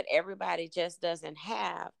things that everybody just doesn't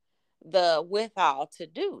have the withal to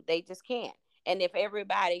do. They just can't. And if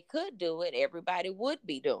everybody could do it, everybody would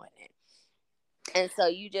be doing it. And so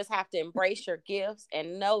you just have to embrace your gifts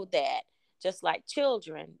and know that, just like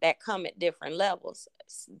children that come at different levels,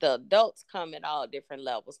 the adults come at all different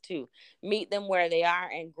levels too. Meet them where they are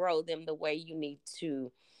and grow them the way you need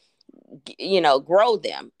to, grow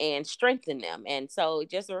them and strengthen them. And so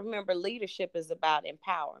just remember, leadership is about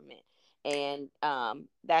empowerment. And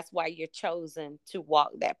that's why you're chosen to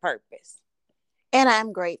walk that purpose. And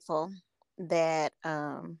I'm grateful that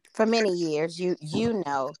for many years,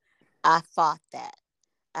 I fought that.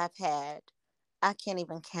 I've had, I can't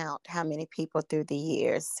even count how many people through the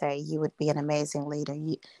years say you would be an amazing leader.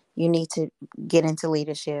 You need to get into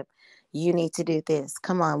leadership. You need to do this.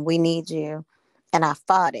 Come on, we need you. And I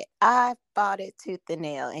fought it. I fought it tooth and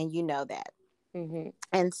nail, and you know that. Mm-hmm.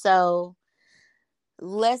 And so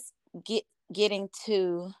let's get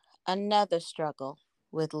into another struggle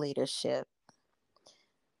with leadership.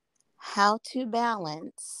 How to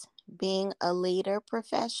balance being a leader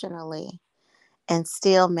professionally and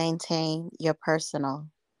still maintain your personal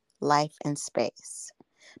life and space,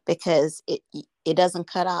 because it doesn't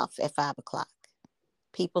cut off at 5 o'clock.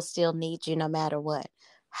 People still need you no matter what.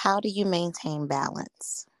 How do you maintain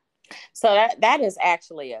balance? So that is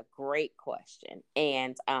actually a great question,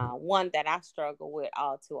 and one that I struggle with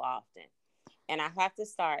all too often. And I have to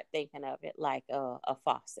start thinking of it like a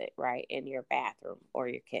faucet, right, in your bathroom or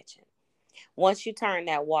your kitchen. Once you turn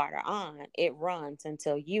that water on, it runs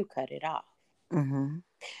until you cut it off. Mm-hmm.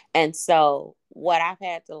 And so, what I've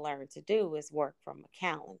had to learn to do is work from a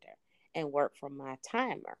calendar and work from my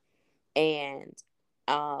timer. And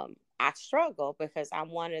I struggle because I'm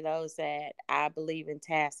one of those that I believe in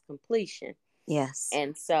task completion. Yes.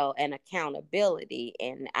 And so, an accountability,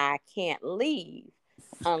 and I can't leave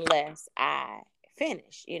unless I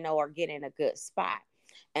finish, or get in a good spot.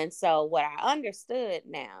 And so, what I understood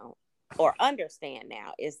now, or understand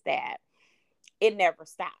now, is that it never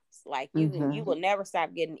stops. Like you Mm-hmm. will never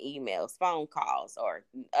stop getting emails, phone calls, or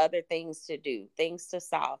other things to do, things to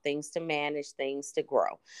solve, things to manage, things to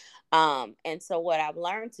grow. And so what I've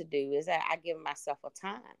learned to do is that I give myself a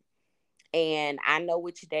time, and I know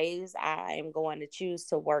which days I am going to choose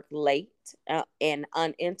to work late and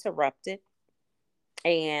uninterrupted.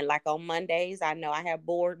 And like on Mondays, I know I have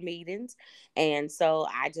board meetings. And so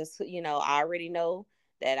I just, I already know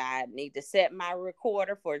that I need to set my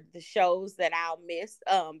recorder for the shows that I'll miss,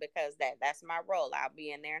 because that's my role. I'll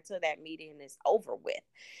be in there until that meeting is over with.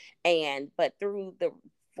 But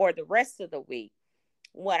for the rest of the week,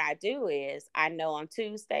 what I do is I know on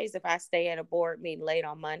Tuesdays, if I stay at a board meeting late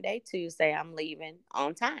on Monday, Tuesday, I'm leaving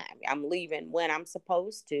on time. I'm leaving when I'm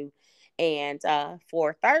supposed to. And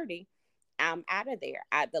 4:30, I'm out of there.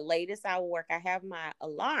 The latest I will work, I have my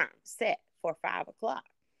alarm set for 5 o'clock.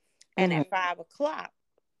 And Mm-hmm. at 5 o'clock,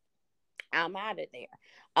 I'm out of there.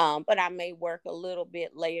 But I may work a little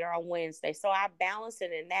bit later on Wednesday. So I balance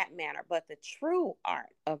it in that manner. But the true art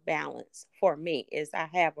of balance for me is I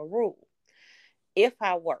have a rule. If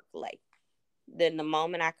I work late, then the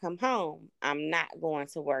moment I come home, I'm not going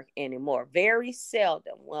to work anymore. Very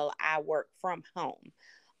seldom will I work from home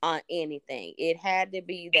on anything. It had to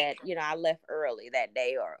be that, I left early that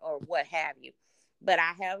day, or what have you. But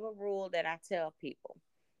I have a rule that I tell people,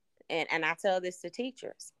 and I tell this to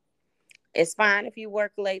teachers. It's fine if you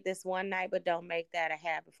work late this one night, but don't make that a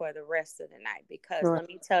habit for the rest of the night, because Right. let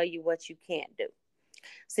me tell you what you can't do.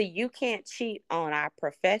 See, you can't cheat on our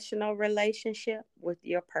professional relationship with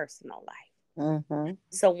your personal life. Mm-hmm.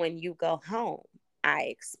 So when you go home, I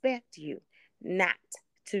expect you not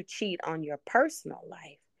to cheat on your personal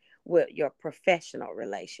life with your professional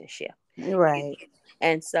relationship. Right.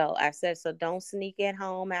 And so I said, so don't sneak at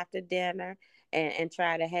home after dinner and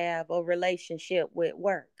try to have a relationship with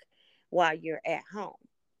work while you're at home,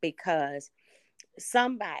 because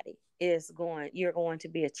you're going to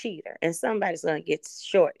be a cheater, and somebody's going to get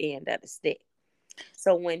short end of the stick.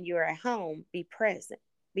 So when you're at home, be present,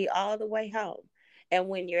 be all the way home. And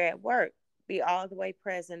when you're at work, be all the way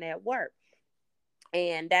present at work.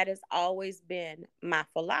 And that has always been my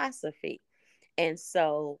philosophy. And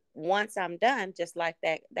so once I'm done, just like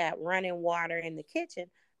that running water in the kitchen,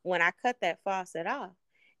 when I cut that faucet off,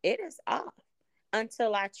 it is off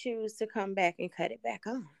until I choose to come back and cut it back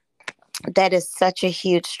on. That is such a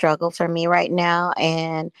huge struggle for me right now.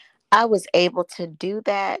 And I was able to do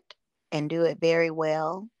that and do it very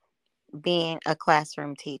well being a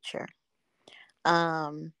classroom teacher.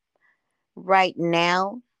 Um, right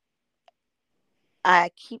now,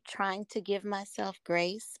 I keep trying to give myself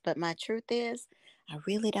grace, but my truth is, I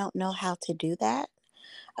really don't know how to do that.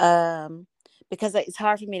 Um, because it's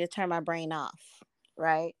hard for me to turn my brain off,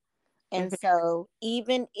 right? And Mhm. so,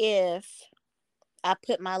 even if I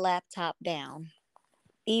put my laptop down,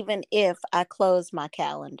 even if I close my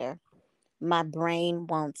calendar, my brain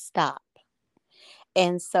won't stop.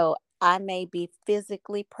 And so, I may be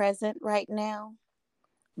physically present right now,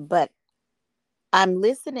 but I'm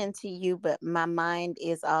listening to you, but my mind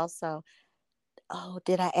is also, oh,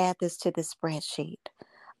 did I add this to the spreadsheet?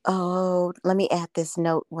 Oh, let me add this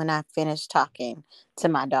note when I finish talking to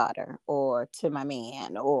my daughter or to my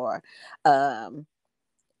man, or um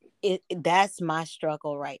that's my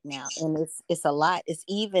struggle right now, and it's a lot. It's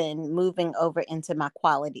even moving over into my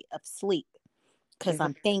quality of sleep, because Mhm.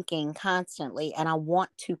 I'm thinking constantly and I want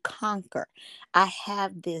to conquer. I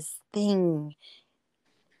have this thing,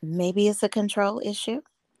 maybe it's a control issue,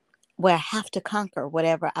 where I have to conquer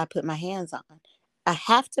whatever I put my hands on. I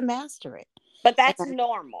have to master it. But that's And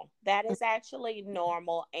normal. That is actually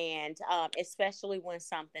normal. And especially when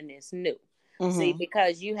something is new. See, mhm,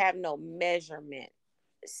 because you have no measurement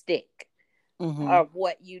stick mhm, of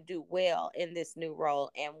what you do well in this new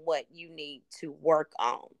role and what you need to work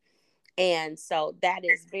on. And so that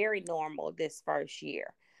is very normal this first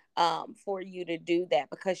year, for you to do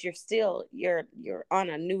that, because you're on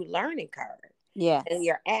a new learning curve, and yes.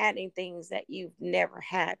 you're adding things that you've never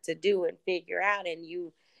had to do and figure out,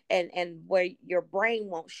 and where your brain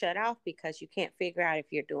won't shut off because you can't figure out if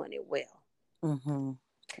you're doing it well, Mhm,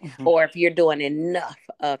 mhm. or if you're doing enough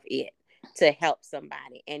of it to help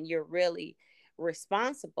somebody, and you're really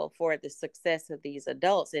responsible for the success of these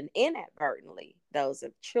adults and inadvertently those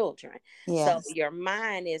of children. So Yes, your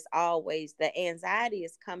mind is always, the anxiety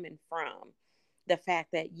is coming from the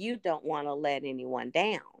fact that you don't want to let anyone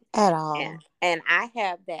down. at and all. and I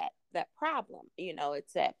have that that problem. You know,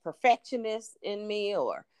 it's that perfectionist in me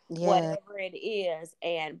or Yeah. whatever it is.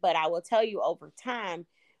 And but I will tell you, over time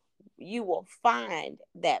you will find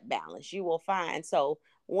that balance. You will find. So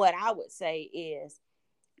what I would say is,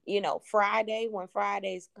 you know, Friday, when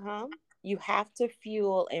Fridays come, you have to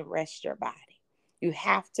fuel and rest your body. You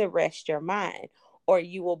have to rest your mind, or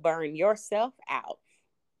you will burn yourself out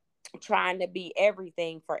trying to be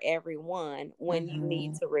everything for everyone when you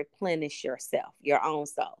need Mm-hmm. to replenish yourself, your own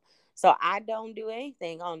soul. So I don't do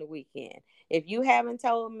anything on the weekend. If you haven't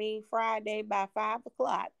told me Friday by 5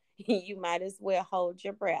 o'clock, you might as well hold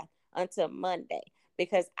your breath until Monday,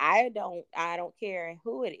 because I don't care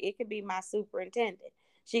who it could be. My superintendent,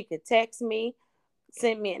 she could text me,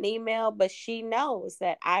 send me an email, but she knows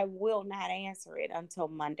that I will not answer it until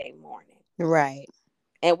Monday morning. Right.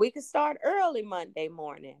 And we could start early Monday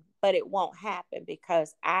morning, but it won't happen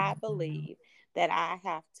because I Mhm. believe that I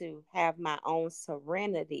have to have my own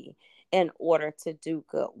serenity in order to do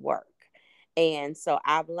good work. And so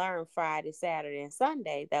I've learned Friday, Saturday, and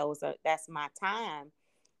Sunday, that's my time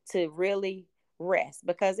to really rest,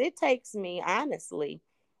 because it takes me, honestly,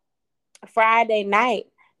 Friday night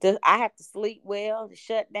I have to sleep well to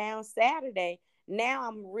shut down Saturday. Now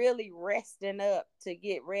I'm really resting up to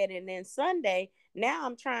get ready. And then Sunday, now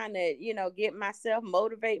I'm trying to, get myself,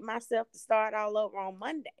 motivate myself to start all over on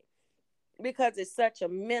Monday, because it's such a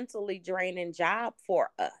mentally draining job for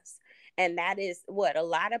us. And that is what a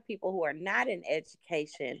lot of people who are not in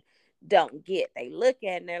education don't get. They look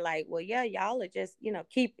at it and they're like, well, yeah, y'all are just,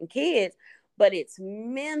 keeping kids, but it's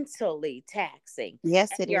mentally taxing.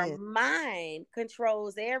 Yes, And it your is. mind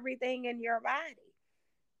controls everything in your body.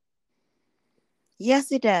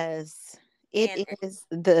 Yes, it does. It And is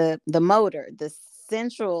the motor, the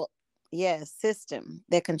central, yes, system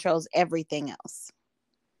that controls everything else.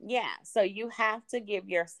 yeah, so you have to give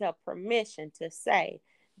yourself permission to say,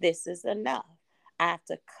 this is enough. I have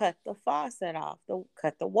to cut the faucet off,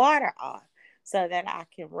 cut the water off so that I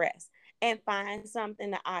can rest and find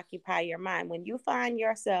something to occupy your mind. When you find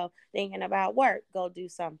yourself thinking about work, go do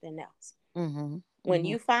something else. Mm-hmm. When Mm-hmm.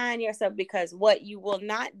 you find yourself, because what you will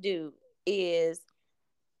not do is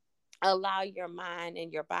allow your mind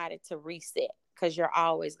and your body to reset, because you're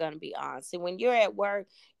always going to be on. So when you're at work,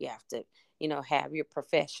 you have to, have your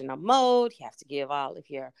professional mode. You have to give all of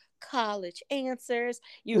your college answers.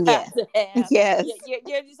 You Yeah. have to have, Yes.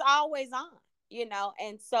 you're just always on,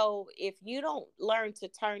 And so if you don't learn to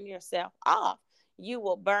turn yourself off, you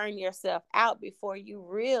will burn yourself out before you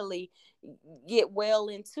really get well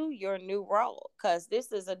into your new role, because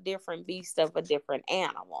this is a different beast of a different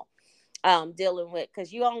animal, dealing with,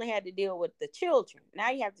 because you only had to deal with the children. Now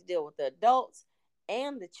you have to deal with the adults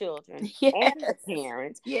and the children Yes. and the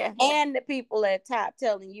parents Yes. and the people at top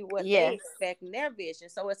telling you what they Yes. expect in their vision.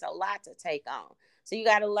 So it's a lot to take on. So you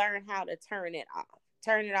got to learn how to turn it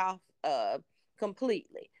off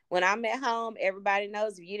completely. When I'm at home, everybody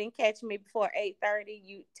knows if you didn't catch me before 8:30,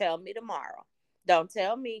 you tell me tomorrow. Don't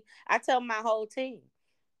tell me. I tell my whole team,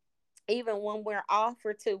 even when we're off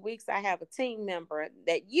for 2 weeks, I have a team member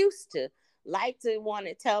that used to like to want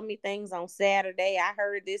to tell me things on Saturday. I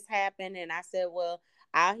heard this happen, and I said, well,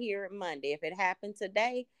 I'll hear it Monday. If it happened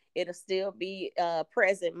today, it'll still be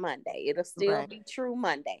present Monday. It'll still Right. be true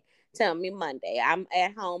Monday. Tell me Monday. I'm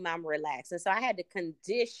at home, I'm relaxed. And so I had to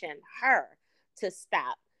condition her to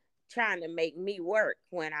stop trying to make me work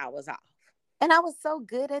when I was off. And I was so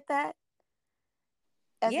good at that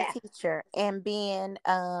as a Yeah. teacher and being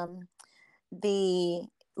the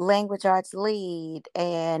language arts lead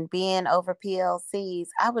and being over PLCs.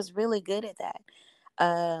 I was really good at that.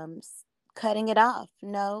 Cutting it off.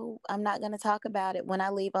 No, I'm not going to talk about it when I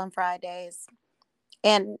leave on Fridays.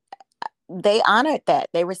 And they honored that.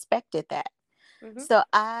 They respected that. Hmm. So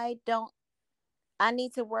I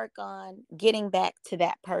need to work on getting back to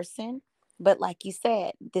that person. But like you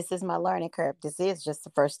said, this is my learning curve. This is just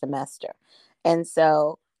the first semester. And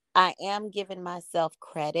so I am giving myself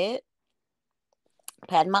credit,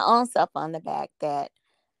 patting my own self on the back, that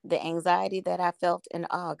the anxiety that I felt in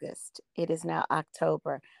August, it is now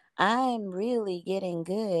October. I'm really getting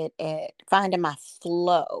good at finding my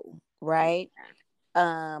flow, right?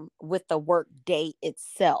 With the work day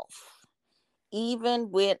itself.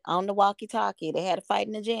 Even with on the walkie talkie, they had a fight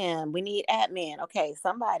in the gym. We need admin. Okay,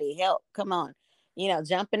 somebody help. Come on.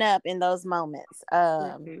 Jumping up in those moments.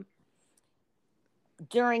 Hmm.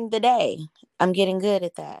 During the day, I'm getting good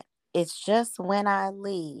at that. It's just when I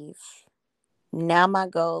leave, now my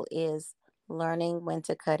goal is learning when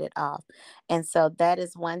to cut it off. And so that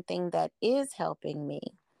is one thing that is helping me,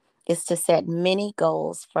 is to set many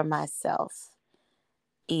goals for myself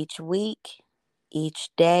each week, each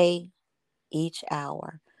day, each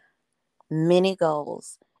hour. many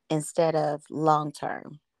goals instead of long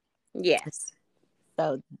term. Yes.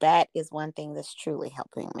 So that is one thing that's truly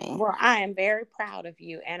helping me. Well, I am very proud of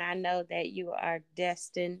you, and I know that you are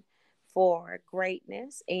destined for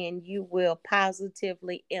greatness and you will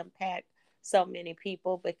positively impact so many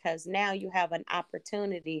people because now you have an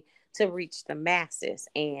opportunity to reach the masses,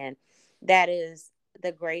 and that is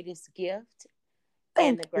the greatest gift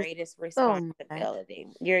and Thank the you greatest so much. responsibility.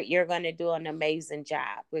 You're going to do an amazing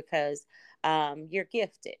job because you're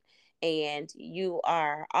gifted and you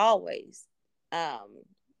are always um,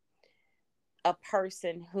 a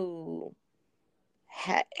person who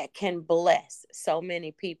can bless so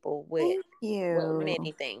many people Thank with you.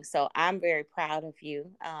 many things. So I'm very proud of you,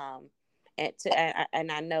 and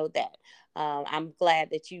I know that. I'm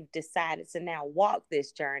glad that you've decided to now walk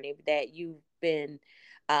this journey that you've been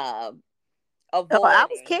uh, Oh, I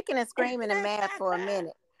was avoiding. kicking and screaming and mad for a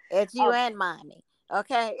minute at you Of and mommy.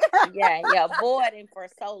 Okay. yeah, avoiding for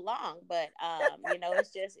so long, but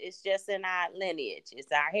it's just in our lineage,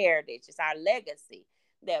 it's our heritage, it's our legacy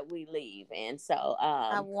that we leave, and so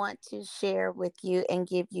I want to share with you and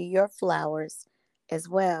give you your flowers as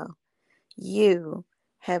well. You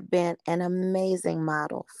have been an amazing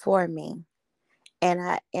model for me, and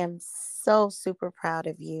I am so super proud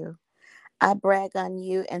of you. I brag on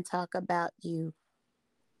you and talk about you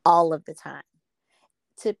all of the time.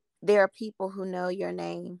 There are people who know your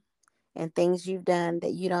name and things you've done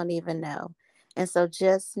that you don't even know. And so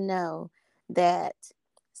just know that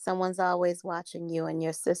someone's always watching you, and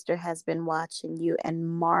your sister has been watching you and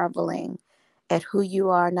marveling at who you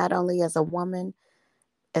are, not only as a woman,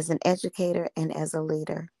 as an educator, and as a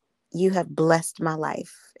leader. You have blessed my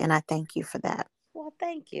life, and I thank you for that. well,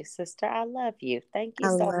 thank you, sister. I love you. Thank you I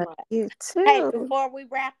so love much. you Hey, too. before we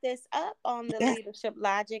wrap this up on the Yeah. leadership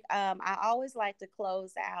logic, I always like to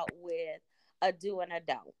close out with a do and a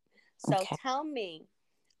don't. So Okay. tell me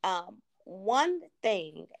one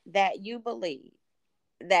thing that you believe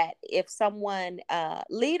that if someone,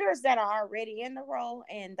 leaders that are already in the role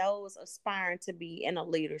and those aspiring to be in a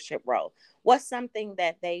leadership role, what's something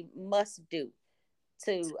that they must do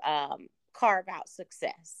to carve out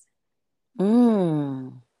success?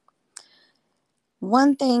 Mm.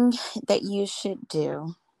 One thing that you should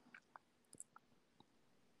do,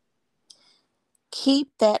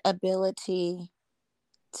 keep that ability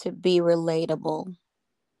to be relatable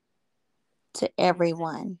to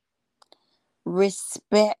everyone.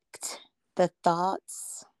 Respect the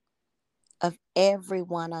thoughts of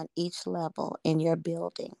everyone on each level in your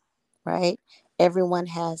building, right? Everyone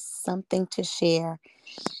has something to share.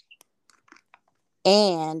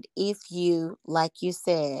 And if you, like you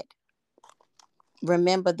said,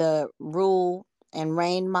 remember the rule and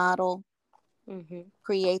rain model, Mm-hmm.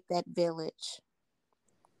 create that village.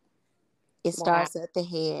 It Wow. starts at the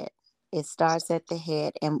head. It starts at the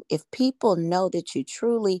head. And if people know that you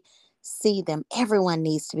truly see them, everyone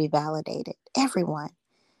needs to be validated. Everyone.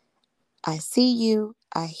 I see you,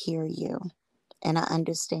 I hear you, and I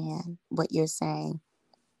understand what you're saying.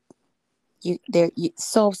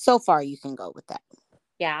 So far you can go with that.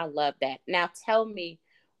 Yeah, I love that. Now tell me,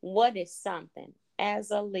 what is something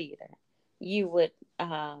as a leader you would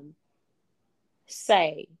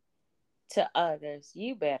say to others,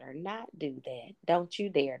 you better not do that. Don't you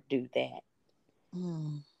dare do that.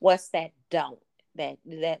 Mm. What's that don't?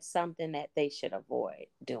 That's something that they should avoid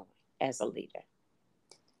doing as a leader.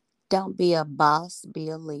 Don't be a boss, be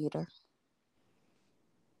a leader.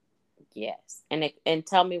 Yes. And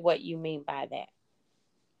tell me what you mean by that.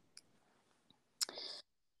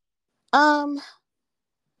 Um,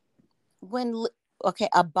 when okay,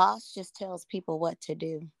 a boss just tells people what to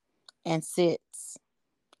do and sits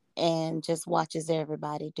and just watches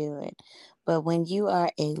everybody do it. But when you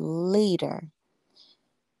are a leader,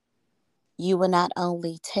 you will not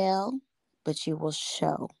only tell, but you will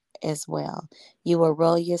show as well. You will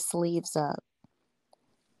roll your sleeves up.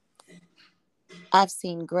 I've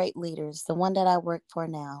seen great leaders, the one that I work for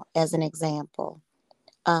now, as an example.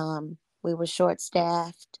 We were short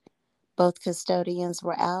staffed, both custodians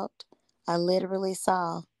were out. I literally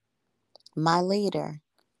saw my leader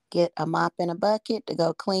get a mop and a bucket to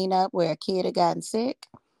go clean up where a kid had gotten sick.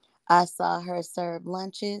 I saw her serve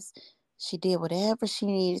lunches. She did whatever she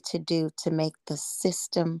needed to do to make the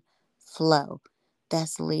system flow.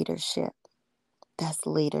 That's leadership. That's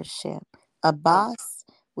leadership. A Oh, boss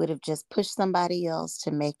would have just pushed somebody else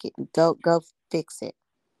to make it go fix it.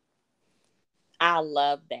 I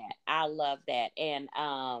love that. I love that. And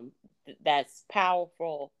that's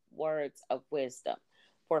powerful words of wisdom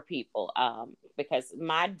for people, because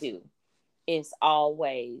my do is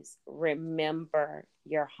always remember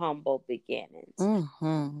your humble beginnings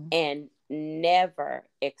Mm-hmm. and never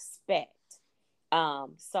expect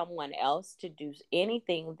someone else to do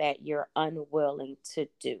anything that you're unwilling to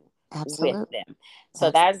do with Absolutely. them.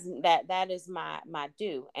 So that is my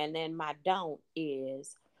do. And then my don't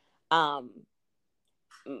is um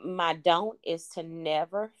my don't is to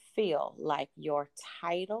never feel like your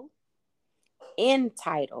title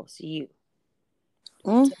entitles you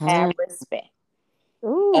to have Mm-hmm. respect. A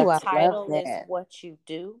Ooh, I love title is that. what you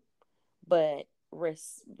do, but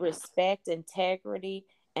respect, integrity,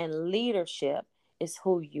 and leadership is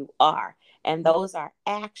who you are. And those are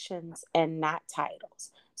actions and not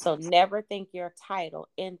titles. So never think your title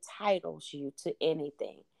entitles you to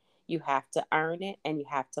anything. You have to earn it and you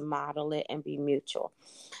have to model it and be mutual.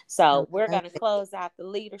 I So we're love going to it. close out the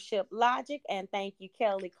leadership logic, and thank you,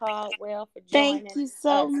 Kelly Caldwell, for Thank joining you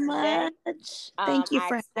so us today. much. Thank you I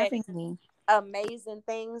for having expect me. amazing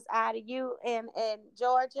things out of you in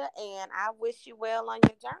Georgia, and I wish you well on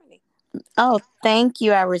your journey. Oh, thank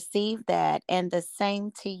you. I received that. And the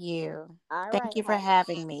same to you. All Thank right. you for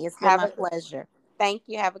having me. It's been Have my a pleasure. thank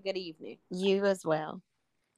you. Have a good evening. You as well.